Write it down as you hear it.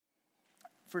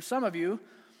For some of you,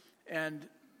 and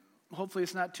hopefully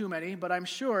it's not too many, but I'm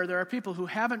sure there are people who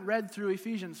haven't read through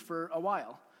Ephesians for a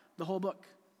while, the whole book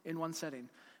in one sitting.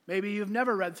 Maybe you've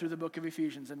never read through the book of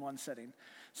Ephesians in one sitting.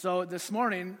 So this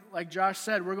morning, like Josh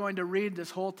said, we're going to read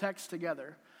this whole text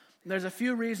together. And there's a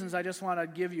few reasons I just want to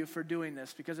give you for doing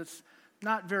this, because it's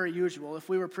not very usual. If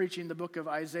we were preaching the book of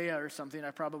Isaiah or something,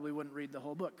 I probably wouldn't read the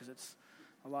whole book because it's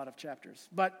a lot of chapters.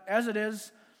 But as it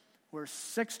is, we're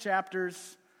 6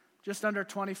 chapters, just under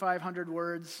 2,500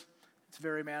 words. It's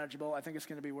very manageable. I think it's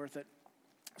going to be worth it.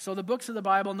 So the books of the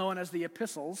Bible known as the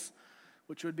epistles,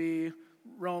 which would be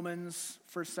Romans,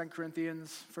 1st, 2nd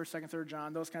Corinthians, 1st, 2nd, 3rd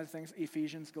John, those kinds of things,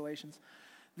 Ephesians, Galatians.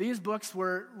 These books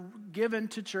were given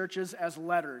to churches as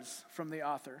letters from the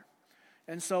author.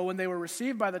 And so when they were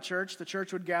received by the church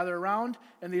would gather around,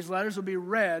 and these letters would be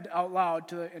read out loud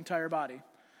to the entire body,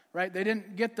 right? They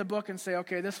didn't get the book and say,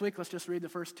 okay, this week let's just read the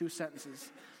first 2 sentences.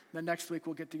 Then next week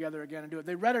we'll get together again and do it.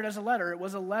 They read it as a letter. It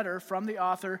was a letter from the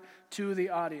author to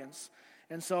the audience.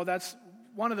 And so that's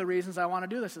one of the reasons I want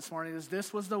to do this morning, is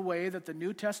this was the way that the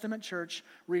New Testament church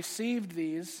received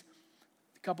these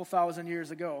a couple thousand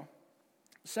years ago.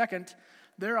 Second,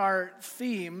 there are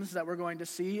themes that we're going to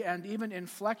see and even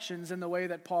inflections in the way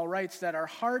that Paul writes that are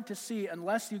hard to see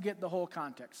unless you get the whole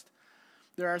context.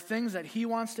 There are things that he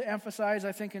wants to emphasize,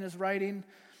 I think, in his writing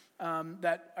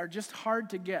that are just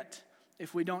hard to get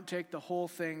if we don't take the whole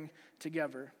thing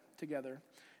together.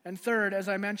 And third, as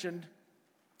I mentioned,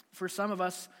 for some of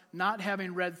us not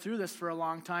having read through this for a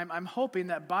long time, I'm hoping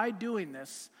that by doing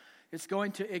this, it's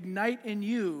going to ignite in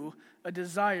you a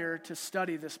desire to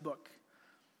study this book.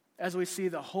 As we see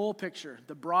the whole picture,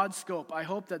 the broad scope, I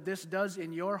hope that this does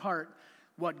in your heart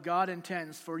what God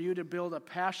intends for you to build a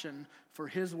passion for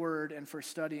His Word and for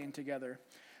studying together.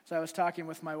 So I was talking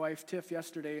with my wife, Tiff,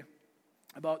 yesterday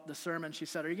about the sermon. She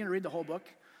said, "Are you going to read the whole book?"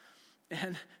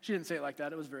 And she didn't say it like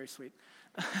that. It was very sweet.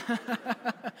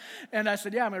 And I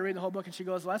said, "Yeah, I'm going to read the whole book." And she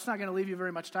goes, "Well, that's not going to leave you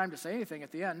very much time to say anything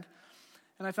at the end."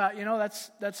 And I thought,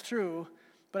 that's true,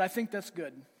 but I think that's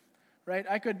good. Right?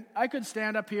 I could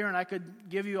stand up here and I could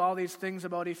give you all these things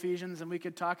about Ephesians and we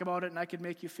could talk about it and I could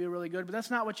make you feel really good, but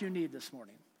that's not what you need this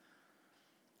morning.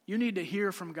 You need to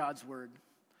hear from God's Word.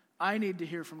 I need to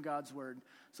hear from God's Word.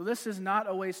 So this is not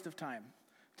a waste of time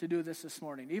to do this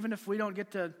morning. Even if we don't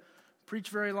get to preach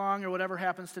very long or whatever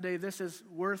happens today, this is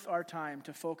worth our time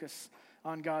to focus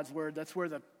on God's Word. That's where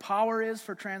the power is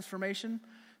for transformation.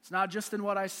 It's not just in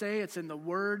what I say, it's in the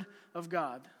Word of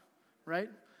God, right?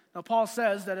 Now, Paul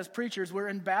says that as preachers, we're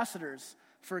ambassadors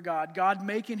for God, God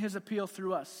making His appeal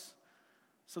through us.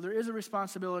 So there is a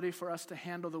responsibility for us to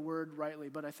handle the Word rightly,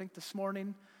 but I think this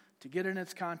morning, to get in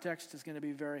its context is going to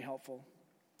be very helpful.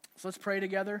 So let's pray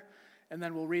together, and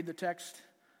then we'll read the text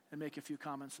and make a few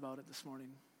comments about it this morning.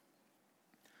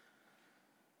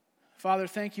 Father,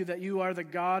 thank you that you are the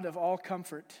God of all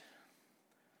comfort,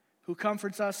 who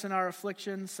comforts us in our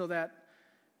afflictions so that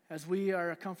as we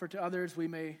are a comfort to others, we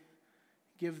may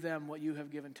give them what you have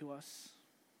given to us.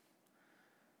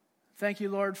 Thank you,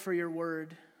 Lord, for your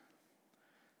word.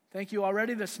 Thank you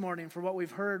already this morning for what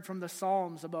we've heard from the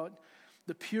Psalms about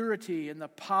the purity and the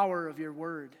power of your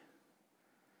word.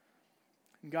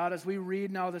 And God, as we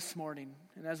read now this morning,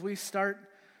 and as we start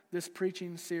this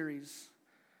preaching series,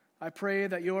 I pray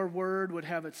that your word would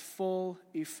have its full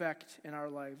effect in our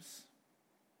lives.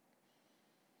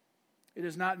 It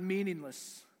is not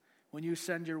meaningless when you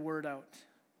send your word out.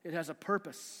 It has a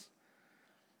purpose.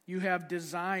 You have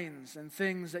designs and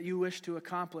things that you wish to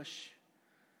accomplish.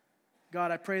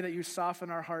 God, I pray that you soften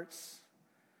our hearts,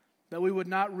 that we would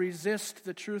not resist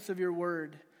the truth of your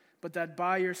word, but that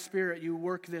by your Spirit you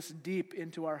work this deep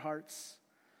into our hearts,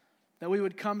 that we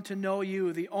would come to know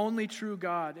you, the only true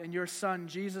God, and your Son,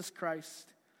 Jesus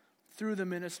Christ, through the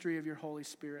ministry of your Holy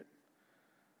Spirit.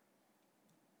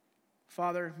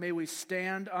 Father, may we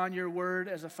stand on your word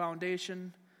as a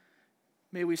foundation.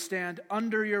 May we stand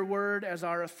under your word as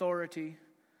our authority.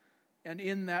 And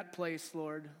in that place,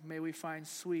 Lord, may we find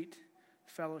sweet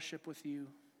fellowship with you.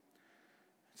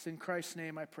 It's in Christ's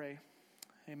name I pray.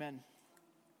 Amen.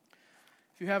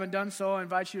 If you haven't done so, I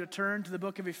invite you to turn to the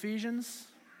book of Ephesians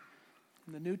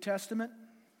in the New Testament.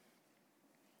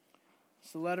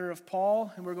 It's the letter of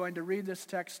Paul, and we're going to read this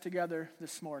text together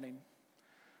this morning.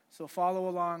 So follow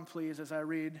along, please, as I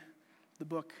read the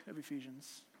book of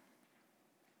Ephesians.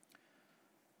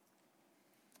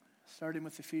 Starting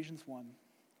with Ephesians 1.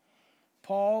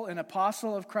 Paul, an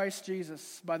apostle of Christ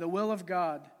Jesus, by the will of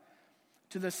God,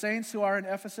 to the saints who are in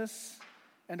Ephesus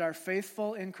and are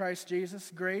faithful in Christ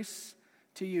Jesus, grace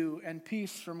to you and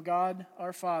peace from God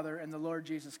our Father and the Lord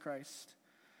Jesus Christ.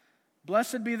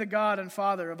 Blessed be the God and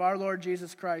Father of our Lord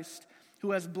Jesus Christ,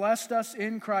 who has blessed us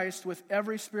in Christ with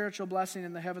every spiritual blessing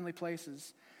in the heavenly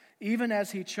places, even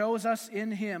as he chose us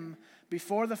in him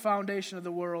before the foundation of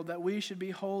the world, that we should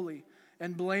be holy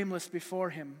and blameless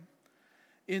before him.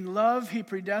 In love he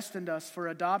predestined us for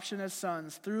adoption as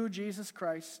sons through Jesus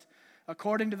Christ,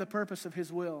 according to the purpose of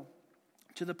his will,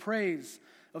 to the praise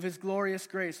of his glorious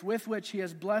grace, with which he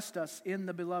has blessed us in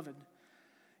the Beloved.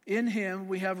 In him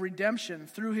we have redemption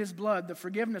through his blood, the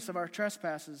forgiveness of our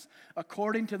trespasses,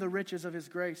 according to the riches of his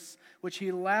grace, which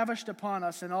he lavished upon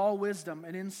us in all wisdom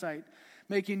and insight,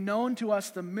 making known to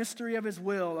us the mystery of his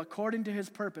will, according to his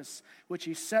purpose, which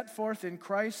he set forth in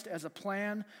Christ as a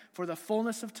plan for the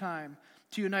fullness of time,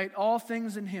 to unite all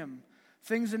things in him,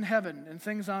 things in heaven and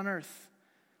things on earth.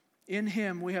 In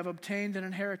him we have obtained an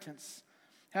inheritance,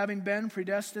 having been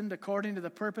predestined according to the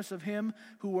purpose of him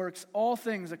who works all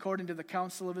things according to the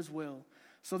counsel of his will,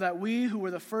 so that we who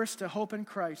were the first to hope in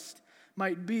Christ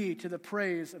might be to the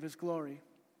praise of his glory.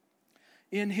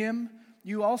 In him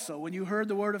you also, when you heard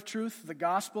the word of truth, the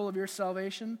gospel of your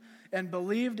salvation, and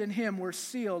believed in him, were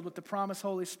sealed with the promised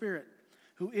Holy Spirit,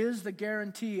 who is the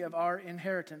guarantee of our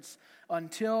inheritance,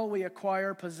 until we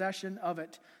acquire possession of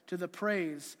it, to the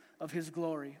praise of his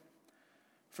glory.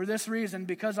 For this reason,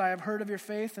 because I have heard of your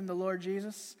faith in the Lord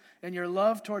Jesus and your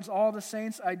love towards all the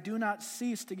saints, I do not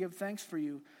cease to give thanks for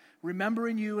you,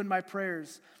 remembering you in my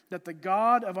prayers, that the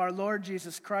God of our Lord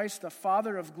Jesus Christ, the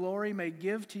Father of glory, may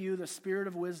give to you the spirit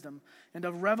of wisdom and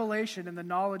of revelation in the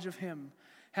knowledge of him,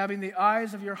 having the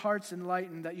eyes of your hearts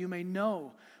enlightened, that you may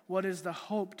know what is the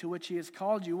hope to which he has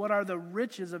called you, what are the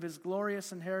riches of his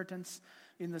glorious inheritance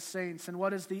in the saints, and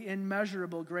what is the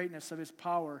immeasurable greatness of his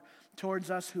power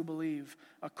towards us who believe,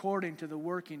 according to the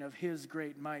working of his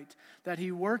great might, that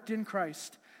he worked in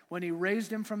Christ when he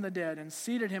raised him from the dead and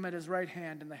seated him at his right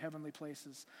hand in the heavenly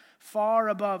places, far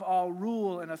above all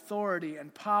rule and authority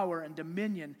and power and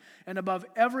dominion, and above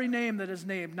every name that is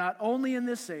named, not only in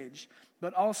this age,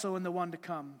 but also in the one to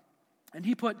come. And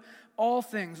he put all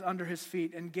things under his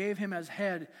feet and gave him as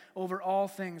head over all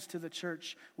things to the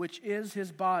church, which is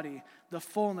his body, the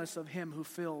fullness of him who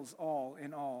fills all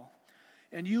in all.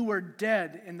 And you were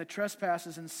dead in the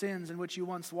trespasses and sins in which you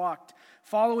once walked,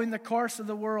 following the course of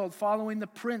the world, following the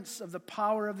prince of the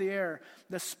power of the air,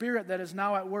 the spirit that is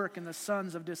now at work in the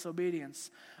sons of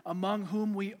disobedience, among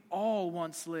whom we all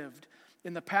once lived,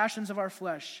 in the passions of our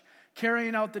flesh,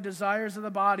 carrying out the desires of the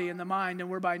body and the mind, and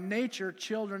were by nature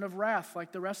children of wrath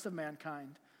like the rest of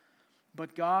mankind.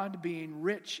 But God, being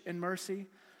rich in mercy,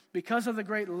 because of the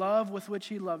great love with which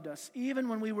he loved us, even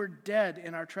when we were dead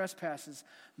in our trespasses,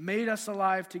 made us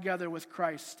alive together with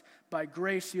Christ. By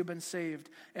grace you have been saved,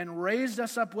 and raised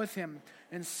us up with him,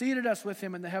 and seated us with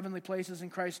him in the heavenly places in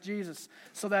Christ Jesus,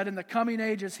 so that in the coming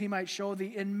ages he might show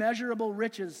the immeasurable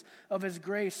riches of his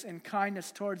grace and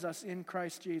kindness towards us in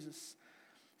Christ Jesus.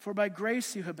 For by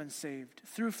grace you have been saved,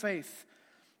 through faith.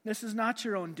 This is not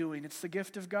your own doing, it's the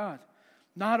gift of God,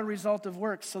 not a result of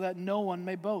works, so that no one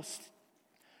may boast.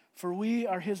 For we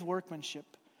are his workmanship,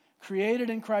 created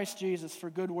in Christ Jesus for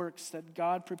good works that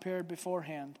God prepared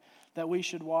beforehand that we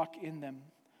should walk in them.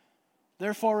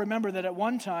 Therefore remember that at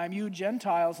one time you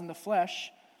Gentiles in the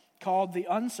flesh, called the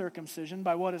uncircumcision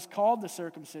by what is called the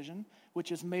circumcision,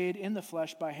 which is made in the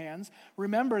flesh by hands,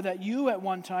 remember that you at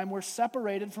one time were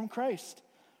separated from Christ,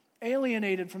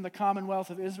 alienated from the commonwealth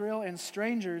of Israel, and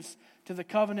strangers to the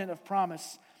covenant of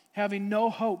promise, having no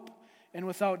hope and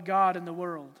without God in the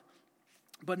world.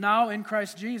 But now in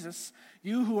Christ Jesus,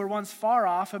 you who were once far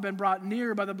off have been brought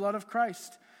near by the blood of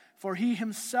Christ. For he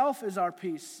himself is our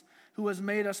peace, who has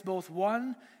made us both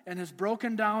one and has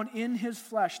broken down in his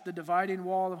flesh the dividing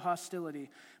wall of hostility,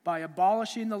 by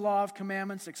abolishing the law of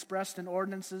commandments expressed in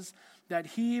ordinances, that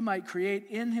he might create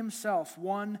in himself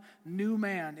one new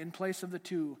man in place of the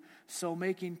two, so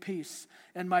making peace,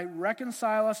 and might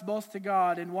reconcile us both to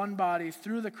God in one body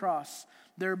through the cross,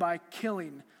 thereby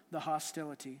killing the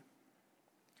hostility.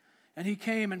 And he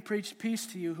came and preached peace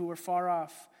to you who were far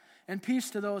off, and peace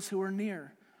to those who were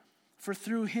near. For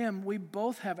through him we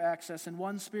both have access in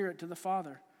one spirit to the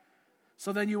Father.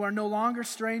 So then you are no longer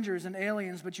strangers and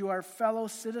aliens, but you are fellow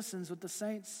citizens with the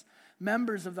saints,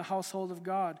 members of the household of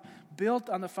God, built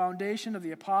on the foundation of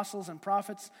the apostles and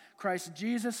prophets, Christ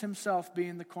Jesus himself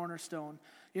being the cornerstone,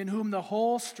 in whom the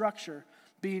whole structure,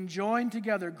 being joined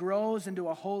together, grows into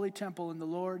a holy temple in the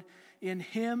Lord. In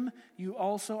him you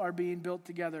also are being built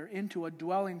together into a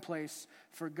dwelling place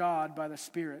for God by the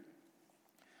Spirit.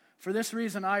 For this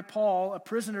reason I, Paul, a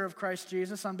prisoner of Christ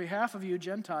Jesus, on behalf of you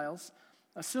Gentiles,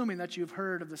 assuming that you've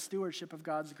heard of the stewardship of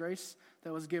God's grace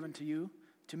that was given to you,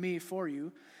 to me for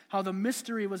you, how the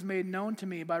mystery was made known to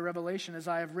me by revelation, as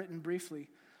I have written briefly.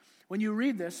 When you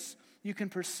read this, you can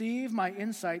perceive my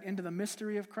insight into the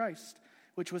mystery of Christ,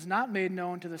 which was not made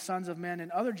known to the sons of men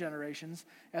in other generations,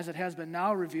 as it has been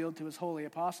now revealed to his holy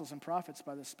apostles and prophets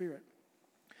by the Spirit.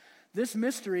 This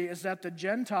mystery is that the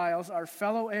Gentiles are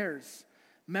fellow heirs,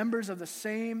 members of the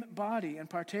same body, and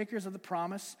partakers of the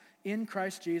promise in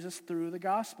Christ Jesus through the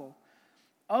gospel.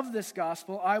 Of this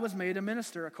gospel I was made a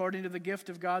minister according to the gift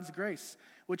of God's grace,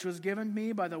 which was given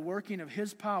me by the working of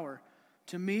his power.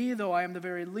 To me, though I am the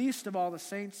very least of all the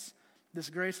saints, this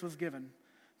grace was given,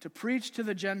 to preach to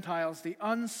the Gentiles the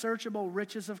unsearchable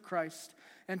riches of Christ,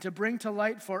 and to bring to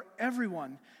light for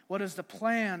everyone what is the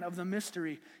plan of the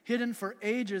mystery hidden for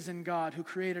ages in God who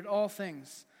created all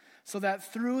things, so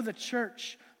that through the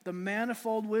church the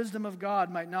manifold wisdom of God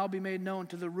might now be made known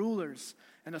to the rulers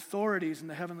and authorities in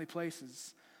the heavenly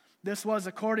places. This was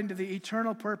according to the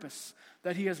eternal purpose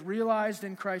that he has realized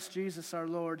in Christ Jesus our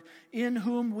Lord, in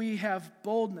whom we have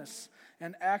boldness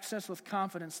and access with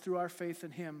confidence through our faith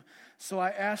in him. So I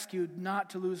ask you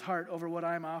not to lose heart over what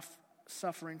I am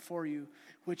suffering for you,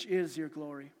 which is your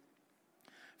glory.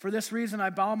 For this reason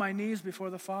I bow my knees before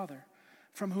the Father,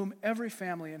 from whom every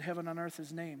family in heaven and earth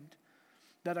is named,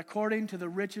 that according to the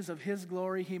riches of his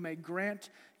glory he may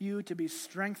grant you to be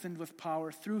strengthened with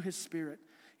power through his Spirit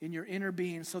in your inner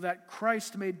being, so that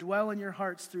Christ may dwell in your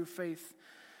hearts through faith,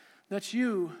 that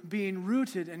you, being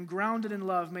rooted and grounded in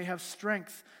love, may have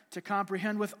strength to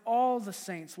comprehend with all the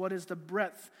saints what is the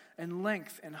breadth and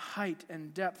length and height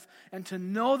and depth, and to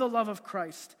know the love of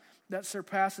Christ that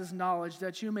surpasses knowledge,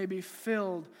 that you may be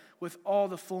filled with all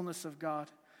the fullness of God.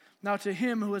 Now to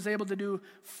him who is able to do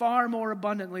far more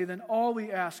abundantly than all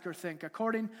we ask or think,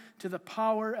 according to the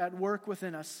power at work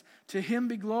within us, to him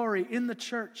be glory in the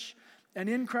church and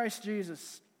in Christ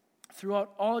Jesus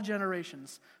throughout all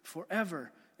generations,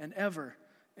 forever and ever.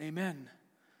 Amen.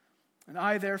 And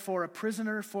I, therefore, a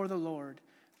prisoner for the Lord,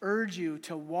 urge you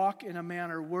to walk in a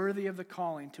manner worthy of the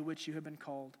calling to which you have been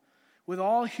called, with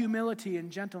all humility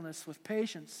and gentleness, with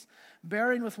patience,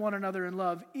 bearing with one another in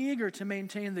love, eager to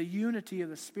maintain the unity of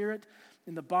the Spirit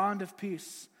in the bond of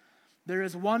peace. There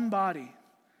is one body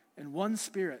and one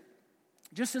Spirit,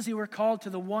 just as you were called to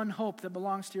the one hope that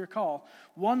belongs to your call,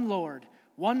 one Lord,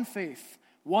 one faith,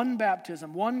 one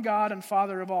baptism, one God and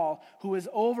Father of all, who is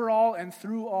over all and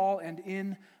through all and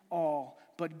in all.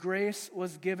 But grace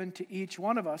was given to each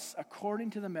one of us according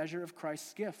to the measure of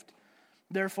Christ's gift.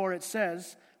 Therefore it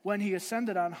says, when he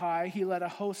ascended on high, he led a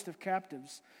host of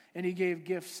captives, and he gave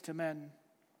gifts to men.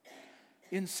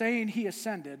 In saying he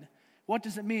ascended, what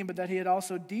does it mean but that he had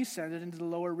also descended into the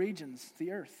lower regions,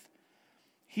 the earth?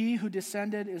 He who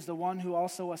descended is the one who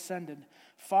also ascended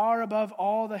far above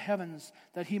all the heavens,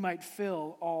 that he might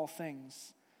fill all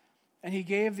things. And he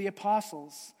gave the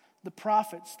apostles, the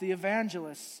prophets, the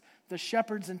evangelists, the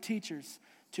shepherds and teachers,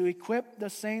 to equip the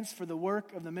saints for the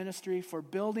work of the ministry, for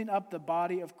building up the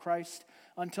body of Christ,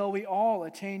 until we all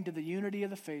attain to the unity of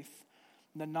the faith,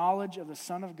 and the knowledge of the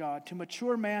Son of God, to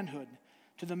mature manhood,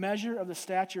 to the measure of the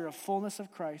stature of fullness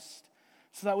of Christ,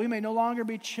 so that we may no longer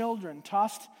be children,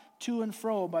 tossed to and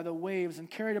fro by the waves and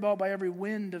carried about by every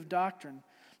wind of doctrine,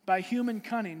 by human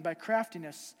cunning, by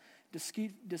craftiness,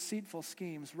 deceitful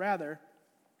schemes. Rather,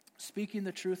 speaking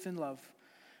the truth in love,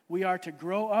 we are to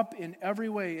grow up in every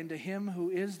way into him who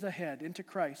is the head, into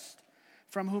Christ,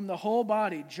 from whom the whole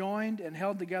body, joined and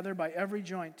held together by every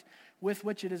joint with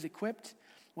which it is equipped,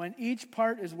 when each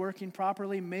part is working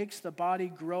properly, makes the body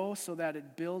grow so that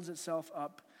it builds itself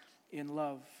up in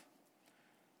love.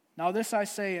 Now this I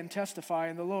say and testify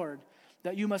in the Lord,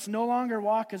 that you must no longer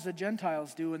walk as the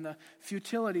Gentiles do in the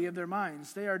futility of their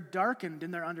minds. They are darkened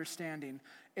in their understanding,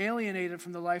 alienated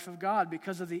from the life of God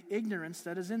because of the ignorance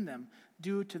that is in them,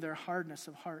 due to their hardness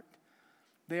of heart.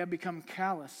 They have become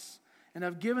callous and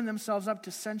have given themselves up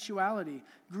to sensuality,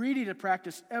 greedy to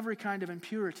practice every kind of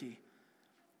impurity.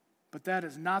 But that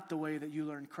is not the way that you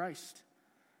learned Christ.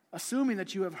 Assuming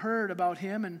that you have heard about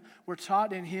him and were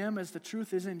taught in him as the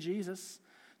truth is in Jesus,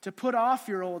 to put off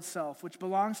your old self, which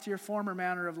belongs to your former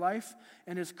manner of life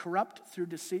and is corrupt through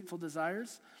deceitful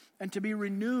desires, and to be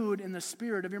renewed in the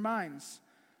spirit of your minds,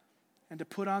 and to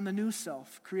put on the new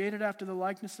self, created after the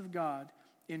likeness of God,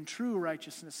 in true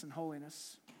righteousness and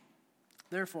holiness.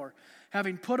 Therefore,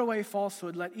 having put away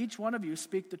falsehood, let each one of you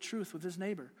speak the truth with his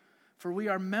neighbor, for we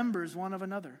are members one of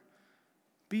another.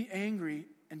 Be angry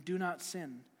and do not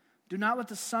sin. Do not let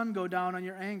the sun go down on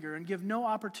your anger, and give no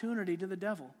opportunity to the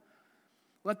devil.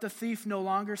 Let the thief no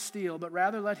longer steal, but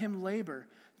rather let him labor,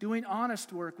 doing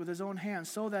honest work with his own hands,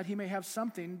 so that he may have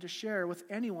something to share with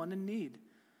anyone in need.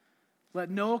 Let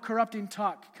no corrupting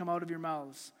talk come out of your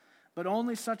mouths, but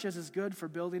only such as is good for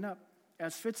building up,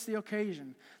 as fits the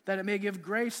occasion, that it may give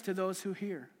grace to those who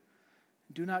hear.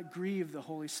 do not grieve the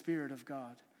Holy Spirit of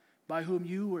God, by whom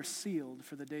you were sealed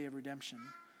for the day of redemption.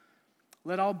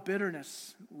 Let all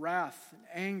bitterness, wrath,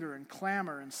 anger, and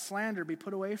clamor, and slander be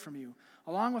put away from you,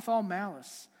 along with all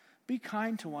malice. Be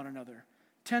kind to one another,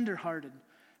 tender-hearted,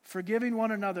 forgiving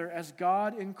one another as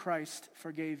God in Christ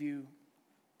forgave you.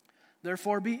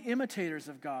 Therefore be imitators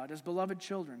of God as beloved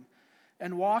children,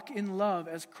 and walk in love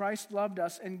as Christ loved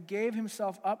us and gave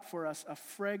himself up for us, a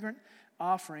fragrant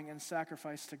offering and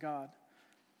sacrifice to God.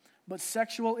 But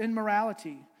sexual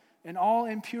immorality and all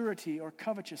impurity or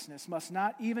covetousness must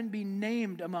not even be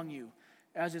named among you,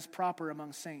 as is proper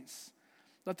among saints.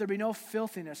 Let there be no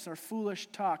filthiness or foolish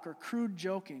talk or crude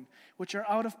joking, which are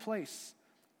out of place,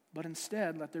 but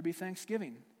instead let there be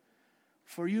thanksgiving.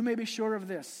 For you may be sure of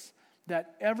this,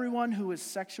 that everyone who is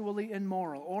sexually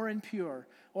immoral or impure,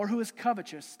 or who is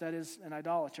covetous, that is, an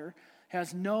idolater,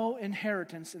 has no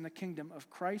inheritance in the kingdom of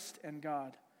Christ and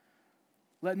God.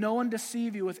 Let no one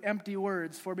deceive you with empty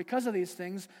words, for because of these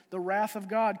things, the wrath of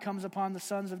God comes upon the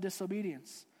sons of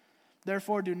disobedience.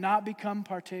 Therefore, do not become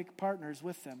partners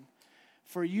with them.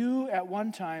 For you at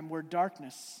one time were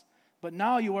darkness, but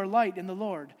now you are light in the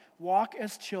Lord. Walk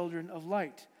as children of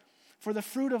light. For the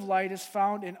fruit of light is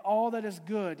found in all that is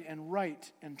good and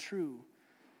right and true.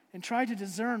 And try to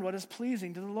discern what is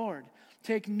pleasing to the Lord.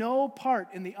 Take no part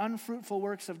in the unfruitful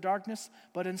works of darkness,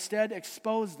 but instead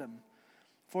expose them.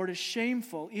 For it is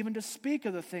shameful even to speak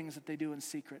of the things that they do in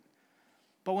secret.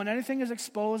 But when anything is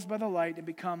exposed by the light, it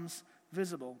becomes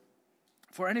visible.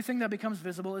 For anything that becomes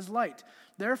visible is light.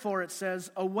 Therefore it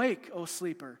says, "Awake, O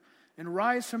sleeper, and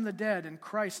rise from the dead, and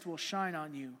Christ will shine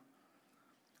on you."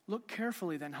 Look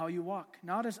carefully then how you walk,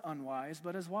 not as unwise,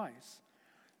 but as wise,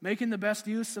 making the best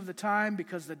use of the time,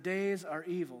 because the days are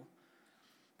evil.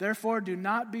 Therefore, do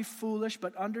not be foolish,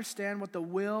 but understand what the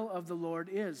will of the Lord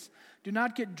is. Do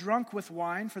not get drunk with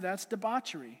wine, for that's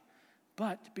debauchery,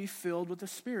 but be filled with the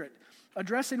Spirit,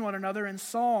 addressing one another in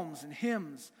psalms and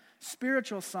hymns,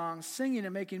 spiritual songs, singing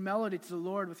and making melody to the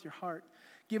Lord with your heart,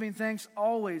 giving thanks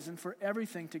always and for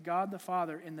everything to God the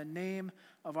Father in the name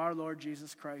of our Lord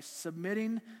Jesus Christ,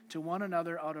 submitting to one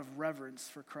another out of reverence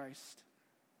for Christ.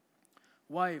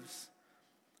 Wives,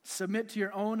 submit to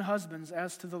your own husbands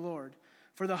as to the Lord.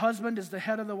 For the husband is the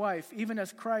head of the wife, even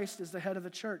as Christ is the head of the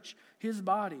church, his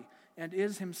body, and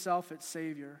is himself its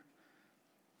Savior.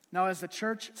 Now as the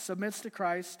church submits to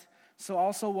Christ, so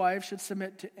also wives should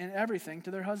submit in everything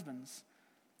to their husbands.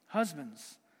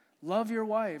 Husbands, love your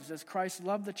wives as Christ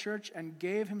loved the church and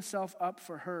gave himself up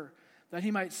for her, that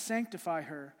he might sanctify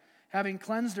her, having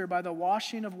cleansed her by the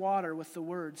washing of water with the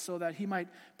word, so that he might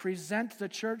present the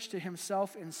church to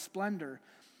himself in splendor,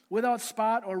 without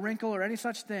spot or wrinkle or any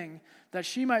such thing, that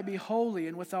she might be holy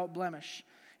and without blemish.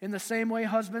 In the same way,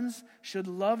 husbands should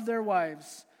love their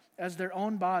wives as their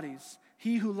own bodies.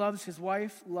 He who loves his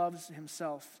wife loves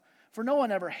himself. For no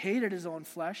one ever hated his own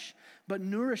flesh, but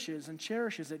nourishes and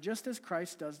cherishes it, just as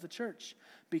Christ does the church,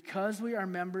 because we are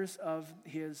members of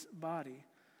his body.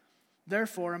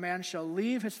 Therefore, a man shall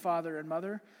leave his father and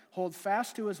mother, hold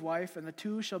fast to his wife, and the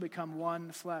two shall become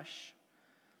one flesh.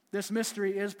 This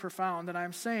mystery is profound, and I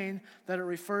am saying that it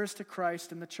refers to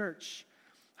Christ and the church.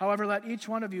 However, let each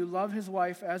one of you love his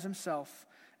wife as himself,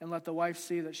 and let the wife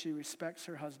see that she respects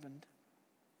her husband.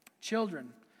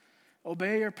 Children,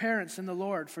 obey your parents in the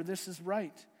Lord, for this is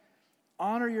right.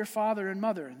 Honor your father and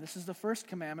mother. This is the first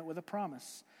commandment with a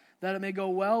promise, that it may go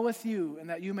well with you, and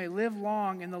that you may live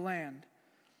long in the land.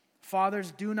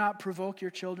 Fathers, do not provoke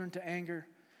your children to anger,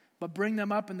 but bring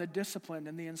them up in the discipline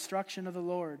and the instruction of the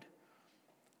Lord.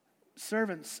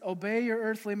 Servants, obey your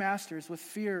earthly masters with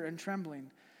fear and trembling,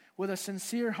 with a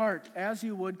sincere heart, as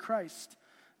you would Christ,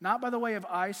 not by the way of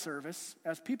eye service,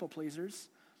 as people pleasers,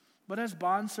 but as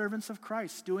bondservants of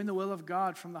Christ, doing the will of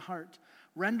God from the heart,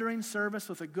 rendering service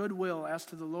with a good will as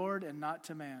to the Lord and not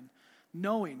to man,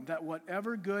 knowing that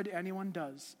whatever good anyone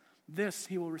does, this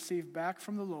he will receive back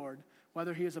from the Lord,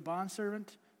 whether he is a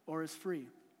bondservant or is free.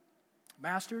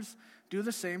 Masters, do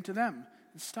the same to them,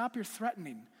 and stop your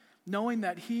threatening, knowing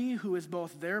that he who is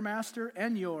both their master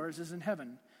and yours is in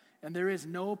heaven, and there is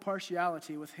no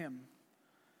partiality with him.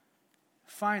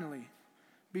 Finally,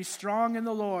 be strong in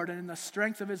the Lord and in the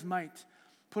strength of his might.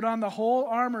 Put on the whole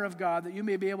armor of God, that you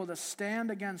may be able to stand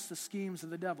against the schemes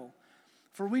of the devil.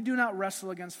 For we do not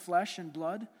wrestle against flesh and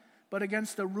blood, but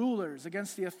against the rulers,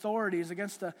 against the authorities,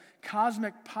 against the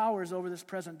cosmic powers over this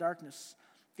present darkness,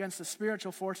 against the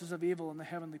spiritual forces of evil in the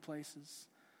heavenly places.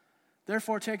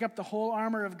 Therefore, take up the whole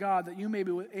armor of God, that you may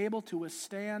be able to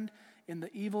withstand in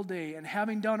the evil day, and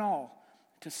having done all,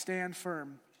 to stand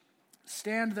firm.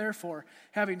 Stand therefore,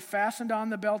 having fastened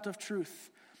on the belt of truth,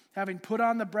 having put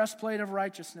on the breastplate of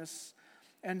righteousness,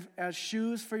 and as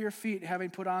shoes for your feet, having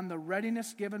put on the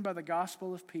readiness given by the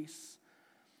gospel of peace.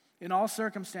 In all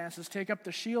circumstances, take up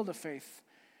the shield of faith,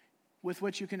 with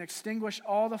which you can extinguish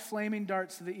all the flaming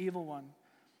darts of the evil one,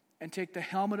 and take the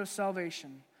helmet of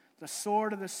salvation, the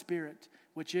sword of the Spirit,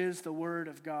 which is the word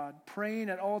of God, praying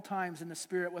at all times in the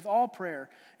Spirit with all prayer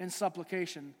and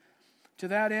supplication. To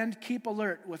that end, keep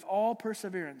alert with all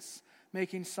perseverance,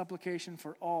 making supplication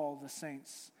for all the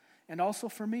saints, and also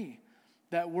for me,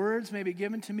 that words may be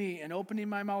given to me in opening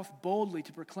my mouth boldly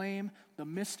to proclaim the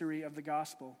mystery of the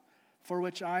gospel, for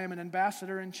which I am an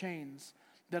ambassador in chains,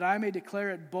 that I may declare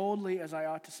it boldly as I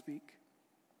ought to speak.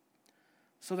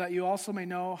 So that you also may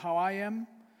know how I am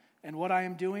and what I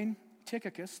am doing,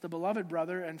 Tychicus, the beloved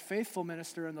brother and faithful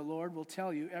minister in the Lord, will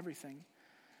tell you everything.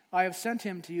 I have sent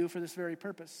him to you for this very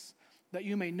purpose, that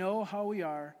you may know how we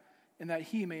are, and that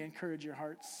he may encourage your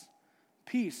hearts.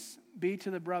 Peace be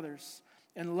to the brothers,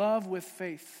 and love with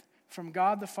faith, from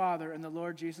God the Father and the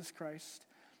Lord Jesus Christ.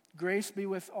 Grace be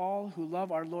with all who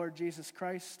love our Lord Jesus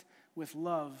Christ with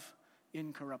love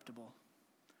incorruptible.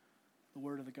 The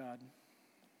word of the God.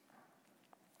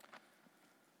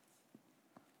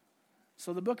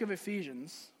 So the book of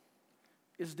Ephesians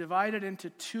is divided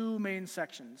into two main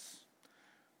sections.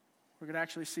 We're going to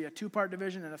actually see a two-part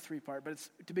division and a three-part. But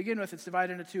to begin with, it's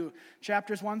divided into two.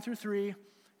 Chapters 1 through 3,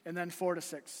 and then 4 to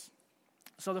 6.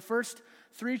 So the first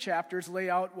three chapters lay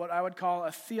out what I would call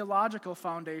a theological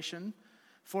foundation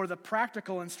for the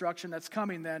practical instruction that's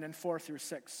coming then in 4 through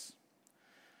 6. So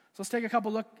let's take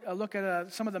a look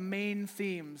at some of the main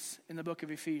themes in the book of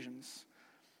Ephesians.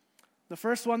 The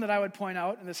first one that I would point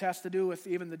out, and this has to do with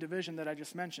even the division that I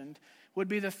just mentioned, would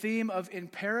be the theme of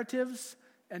imperatives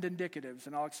and indicatives,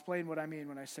 and I'll explain what I mean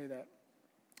when I say that.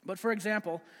 But for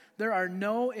example, there are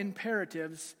no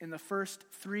imperatives in the first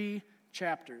three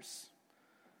chapters.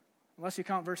 Unless you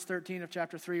count verse 13 of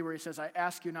chapter 3 where he says, I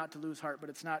ask you not to lose heart, but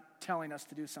it's not telling us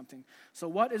to do something. So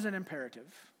what is an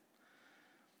imperative?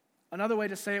 Another way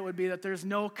to say it would be that there's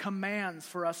no commands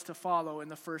for us to follow in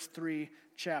the first three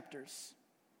chapters.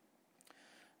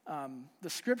 The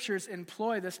scriptures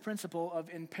employ this principle of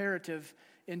imperative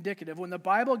indicative. When the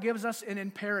Bible gives us an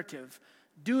imperative,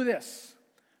 do this,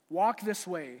 walk this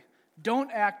way,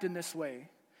 don't act in this way.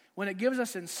 When it gives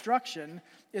us instruction,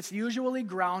 it's usually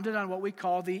grounded on what we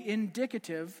call the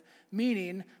indicative,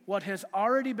 meaning what has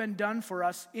already been done for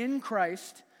us in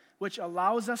Christ, which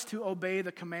allows us to obey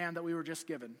the command that we were just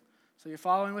given. So you're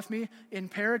following with me?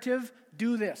 Imperative,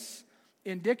 do this.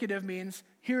 Indicative means,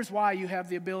 here's why you have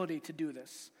the ability to do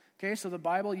this. Okay, so the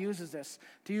Bible uses this.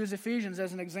 To use Ephesians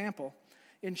as an example,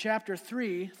 in chapter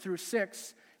 3 through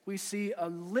 6, we see a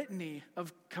litany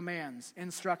of commands,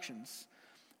 instructions.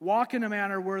 Walk in a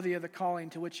manner worthy of the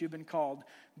calling to which you've been called.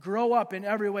 Grow up in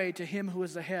every way to him who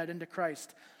is the head, into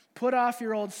Christ. Put off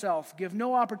your old self. Give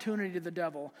no opportunity to the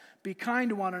devil. Be kind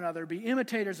to one another. Be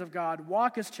imitators of God.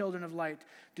 Walk as children of light.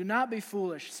 Do not be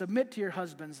foolish. Submit to your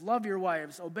husbands. Love your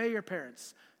wives. Obey your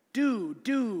parents. Do.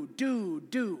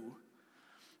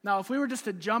 Now, if we were just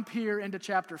to jump here into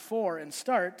chapter 4 and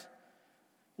start,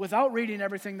 without reading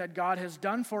everything that God has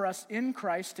done for us in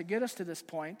Christ to get us to this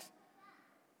point,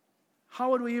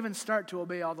 how would we even start to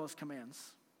obey all those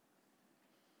commands?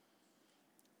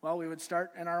 Well, we would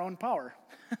start in our own power.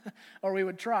 Or we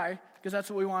would try, because that's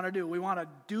what we want to do. We want to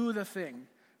do the thing,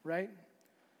 right?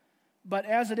 But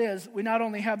as it is, we not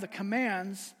only have the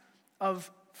commands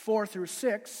of 4 through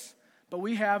 6, but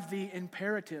we have the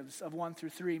imperatives of 1 through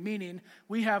 3, meaning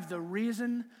we have the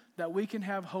reason that we can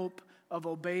have hope of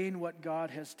obeying what God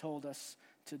has told us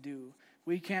to do.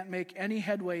 We can't make any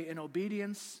headway in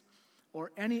obedience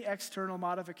or any external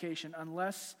modification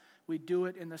unless we do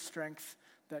it in the strength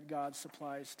that God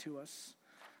supplies to us.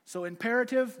 So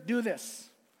imperative, do this.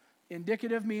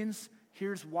 Indicative means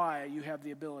here's why you have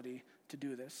the ability to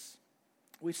do this.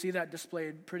 We see that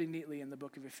displayed pretty neatly in the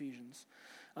book of Ephesians.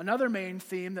 Another main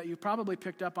theme that you probably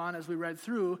picked up on as we read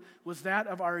through was that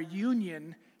of our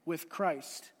union with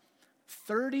Christ.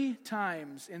 30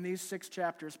 times in these 6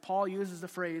 chapters, Paul uses the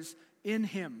phrase in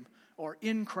him or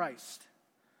in Christ.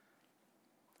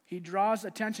 He draws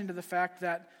attention to the fact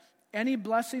that any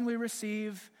blessing we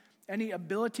receive, any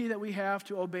ability that we have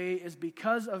to obey is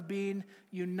because of being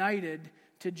united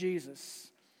to Jesus.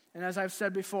 And as I've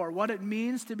said before, what it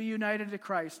means to be united to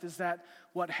Christ is that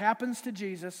what happens to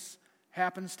Jesus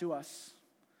happens to us.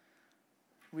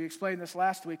 We explained this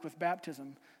last week with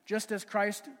baptism. Just as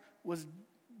Christ was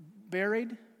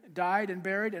died and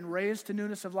buried and raised to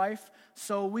newness of life,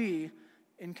 so we,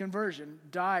 in conversion,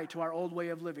 die to our old way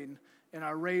of living and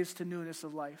are raised to newness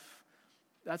of life.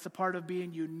 That's a part of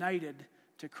being united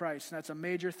to Christ. And that's a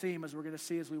major theme as we're going to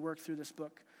see as we work through this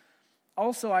book.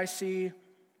 Also, I see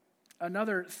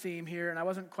another theme here, and I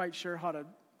wasn't quite sure how to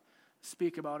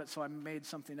speak about it, so I made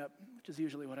something up, which is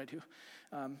usually what I do.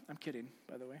 I'm kidding,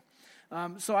 by the way.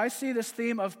 So I see this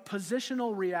theme of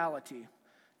positional reality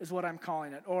is what I'm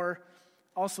calling it, or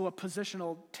also a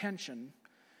positional tension.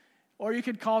 Or you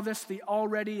could call this the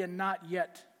already and not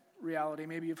yet reality.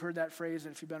 Maybe you've heard that phrase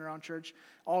if you've been around church,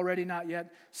 already, not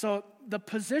yet. So the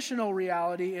positional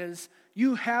reality is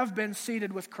you have been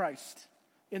seated with Christ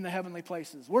in the heavenly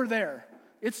places. We're there.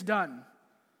 It's done.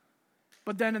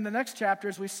 But then in the next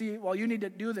chapters, we see, well, you need to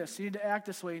do this. You need to act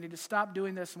this way. You need to stop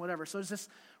doing this and whatever. So there's this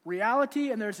reality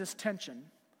and there's this tension,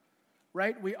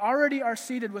 right? We already are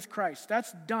seated with Christ.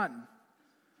 That's done.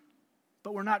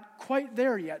 But we're not quite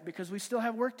there yet because we still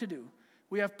have work to do.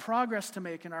 We have progress to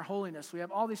make in our holiness. We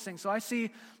have all these things. So I see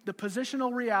the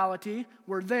positional reality,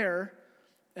 we're there,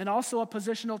 and also a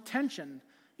positional tension.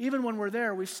 Even when we're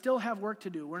there, we still have work to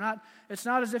do. It's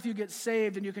not as if you get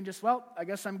saved and you can just, well, I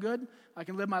guess I'm good. I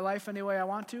can live my life any way I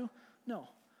want to. No.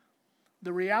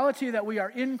 The reality that we are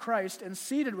in Christ and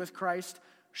seated with Christ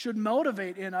should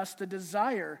motivate in us the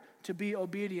desire to be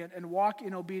obedient and walk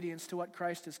in obedience to what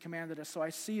Christ has commanded us. So I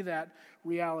see that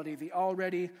reality, the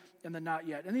already and the not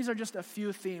yet. And these are just a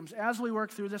few themes. As we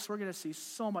work through this, we're going to see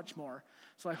so much more.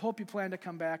 So I hope you plan to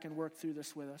come back and work through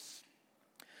this with us.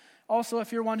 Also,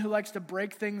 if you're one who likes to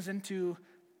break things into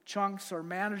chunks or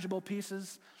manageable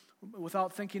pieces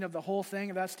without thinking of the whole thing,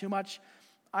 if that's too much,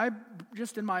 I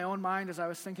just in my own mind, as I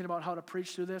was thinking about how to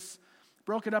preach through this,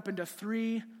 broke it up into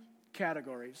 3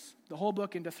 categories, the whole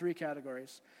book into 3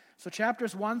 categories. So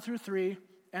chapters 1 through 3,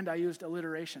 and I used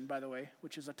alliteration, by the way,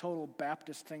 which is a total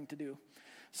Baptist thing to do.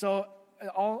 So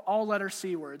all letter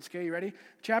C words, okay, you ready?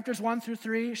 Chapters 1 through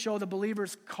 3 show the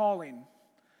believer's calling,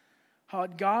 how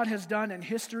God has done in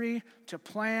history to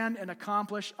plan and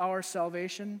accomplish our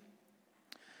salvation.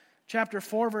 Chapter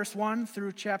 4, verse 1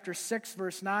 through chapter 6,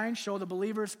 verse 9 show the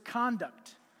believer's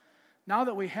conduct. Now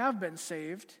that we have been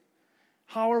saved,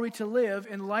 how are we to live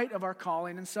in light of our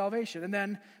calling and salvation? And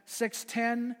then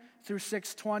 6:10 through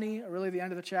 6:20, really the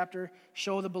end of the chapter,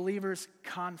 show the believer's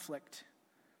conflict,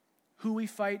 who we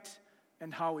fight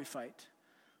and how we fight.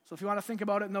 So if you want to think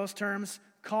about it in those terms,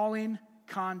 calling,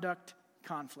 conduct,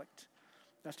 conflict.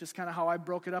 That's just kind of how I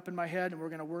broke it up in my head, and we're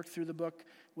going to work through the book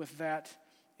with that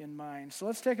in mind. So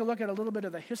let's take a look at a little bit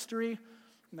of the history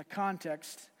and the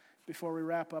context before we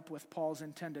wrap up with Paul's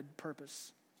intended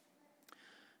purpose.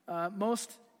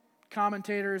 Most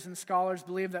commentators and scholars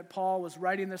believe that Paul was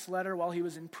writing this letter while he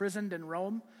was imprisoned in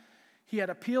Rome. He had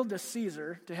appealed to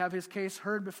Caesar to have his case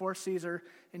heard before Caesar,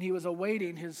 and he was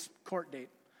awaiting his court date.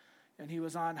 And he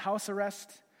was on house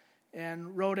arrest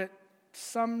and wrote it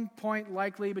some point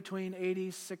likely between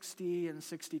 80, 60, and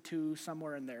 62,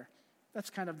 somewhere in there. That's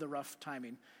kind of the rough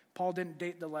timing. Paul didn't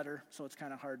date the letter, so it's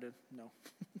kind of hard to know.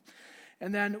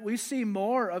 And then we see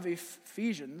more of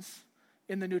Ephesians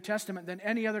in the New Testament than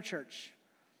any other church.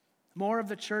 More of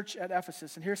the church at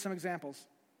Ephesus. And here's some examples.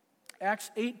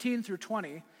 Acts 18 through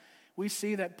 20, we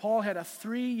see that Paul had a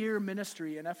 3-year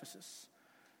ministry in Ephesus.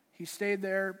 He stayed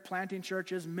there, planting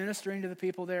churches, ministering to the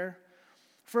people there.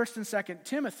 1st and 2nd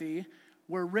Timothy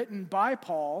were written by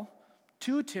Paul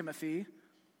to Timothy,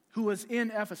 who was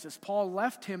in Ephesus. Paul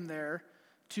left him there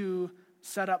to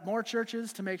set up more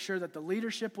churches, to make sure that the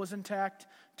leadership was intact,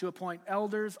 to appoint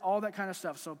elders, all that kind of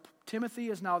stuff. So Timothy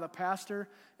is now the pastor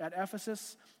at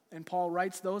Ephesus, and Paul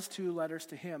writes those 2 letters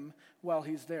to him while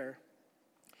he's there.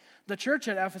 The church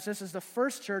at Ephesus is the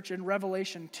first church in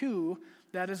Revelation 2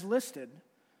 that is listed.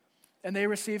 And they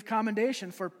receive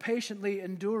commendation for patiently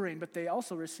enduring, but they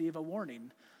also receive a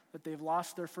warning that they've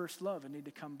lost their first love and need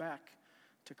to come back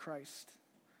to Christ.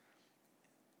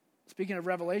 Speaking of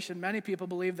Revelation, many people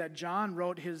believe that John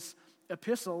wrote his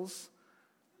epistles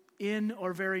in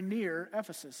or very near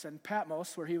Ephesus, and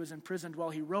Patmos, where he was imprisoned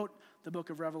while he wrote the book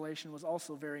of Revelation, was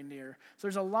also very near. So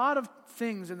there's a lot of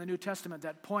things in the New Testament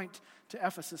that point to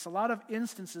Ephesus, a lot of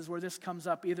instances where this comes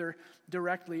up either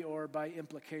directly or by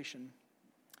implication.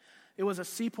 It was a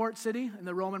seaport city in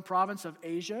the Roman province of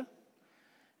Asia,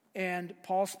 and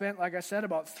Paul spent, like I said,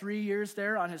 about 3 years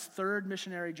there on his 3rd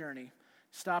missionary journey.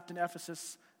 Stopped in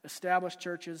Ephesus, established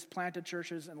churches, planted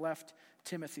churches, and left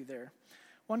Timothy there.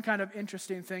 One kind of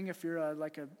interesting thing, if you're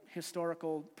like a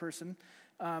historical person,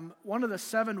 one of the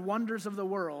 7 wonders of the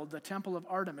world, the Temple of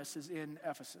Artemis, is in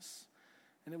Ephesus.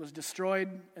 And it was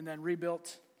destroyed and then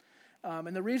rebuilt.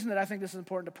 And the reason that I think this is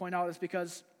important to point out is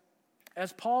because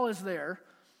as Paul is there,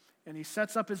 and he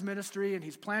sets up his ministry, and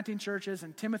he's planting churches,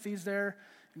 and Timothy's there,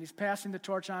 and he's passing the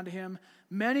torch on to him,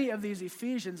 many of these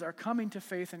Ephesians are coming to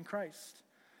faith in Christ.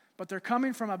 But they're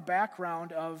coming from a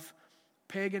background of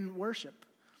pagan worship.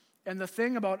 And the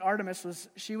thing about Artemis was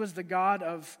she was the god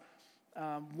of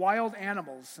wild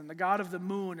animals and the god of the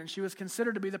moon, and she was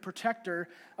considered to be the protector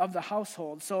of the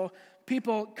household. So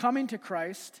people coming to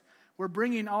Christ were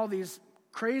bringing all these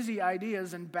crazy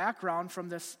ideas and background from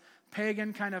this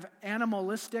pagan kind of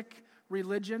animalistic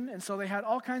religion, and so they had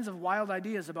all kinds of wild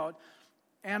ideas about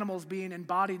animals being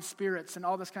embodied spirits and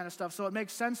all this kind of stuff. So it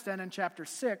makes sense then in chapter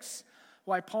 6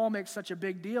 why Paul makes such a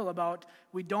big deal about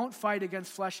we don't fight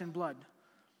against flesh and blood.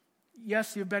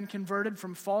 Yes, you've been converted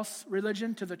from false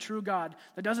religion to the true God.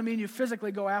 That doesn't mean you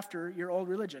physically go after your old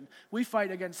religion. We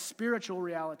fight against spiritual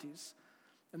realities.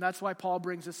 And that's why Paul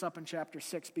brings this up in chapter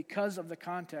 6, because of the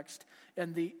context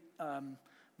and the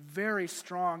very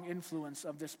strong influence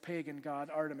of this pagan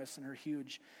god Artemis and her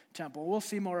huge temple. We'll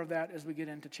see more of that as we get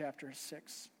into chapter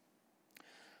 6.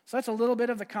 So that's a little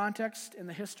bit of the context in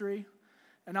the history.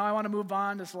 And now I want to move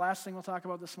on. This last thing we'll talk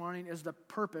about this morning is the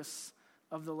purpose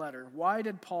of the letter. Why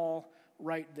did Paul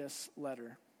write this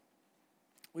letter?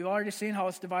 We've already seen how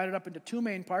it's divided up into two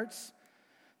main parts.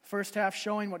 First half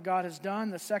showing what God has done,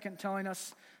 the second telling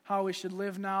us how we should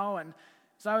live now. And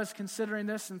as I was considering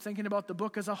this and thinking about the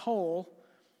book as a whole,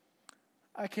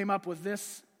 I came up with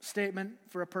this statement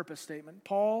for a purpose statement.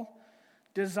 Paul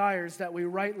desires that we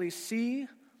rightly see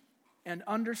and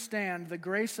understand the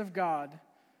grace of God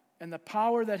and the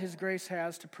power that his grace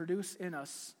has to produce in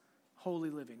us holy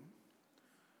living.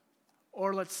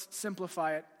 Or let's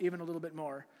simplify it even a little bit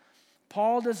more.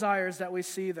 Paul desires that we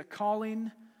see the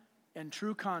calling and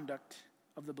true conduct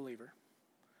of the believer.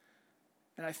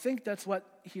 And I think that's what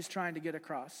he's trying to get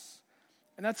across.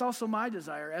 And that's also my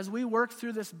desire. As we work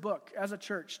through this book as a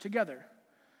church together,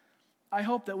 I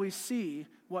hope that we see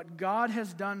what God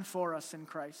has done for us in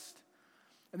Christ.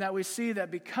 And that we see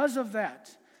that because of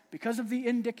that, because of the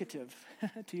indicative,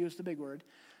 to use the big word,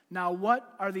 now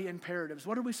what are the imperatives?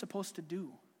 What are we supposed to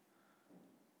do?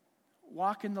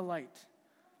 Walk in the light.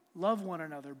 Love one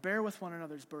another. Bear with one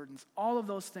another's burdens. All of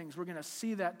those things, we're going to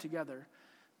see that together.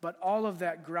 But all of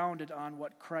that grounded on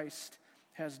what Christ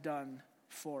has done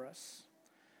for us.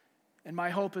 And my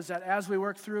hope is that as we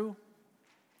work through,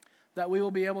 that we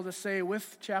will be able to say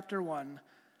with chapter 1,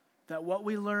 that what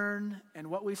we learn and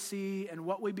what we see and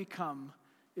what we become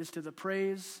is to the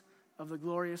praise of the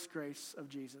glorious grace of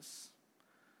Jesus.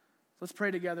 Let's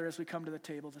pray together as we come to the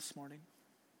table this morning.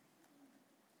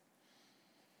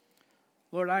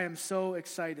 Lord, I am so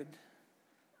excited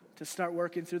to start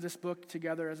working through this book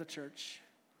together as a church.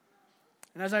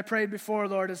 And as I prayed before,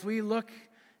 Lord, as we look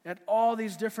at all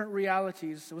these different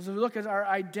realities, as we look at our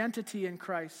identity in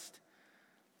Christ,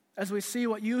 as we see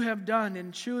what you have done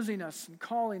in choosing us and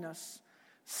calling us,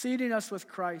 seating us with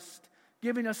Christ,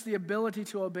 giving us the ability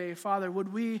to obey, Father,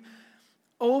 would we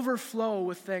overflow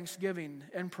with thanksgiving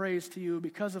and praise to you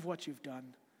because of what you've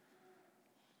done.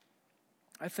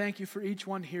 I thank you for each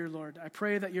one here, Lord. I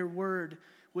pray that your word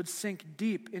would sink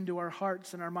deep into our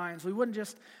hearts and our minds. We wouldn't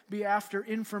just be after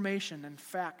information and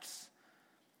facts,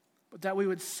 but that we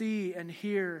would see and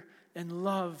hear and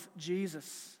love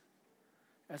Jesus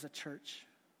as a church.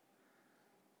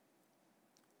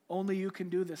 Only you can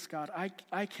do this, God.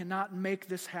 I cannot make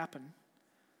this happen,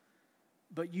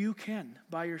 but you can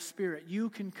by your Spirit. You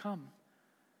can come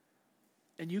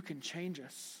and you can change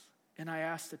us, and I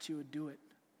ask that you would do it.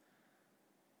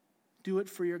 Do it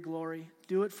for your glory.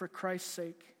 Do it for Christ's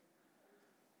sake.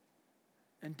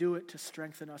 And do it to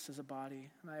strengthen us as a body.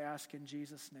 And I ask in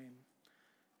Jesus' name,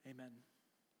 amen.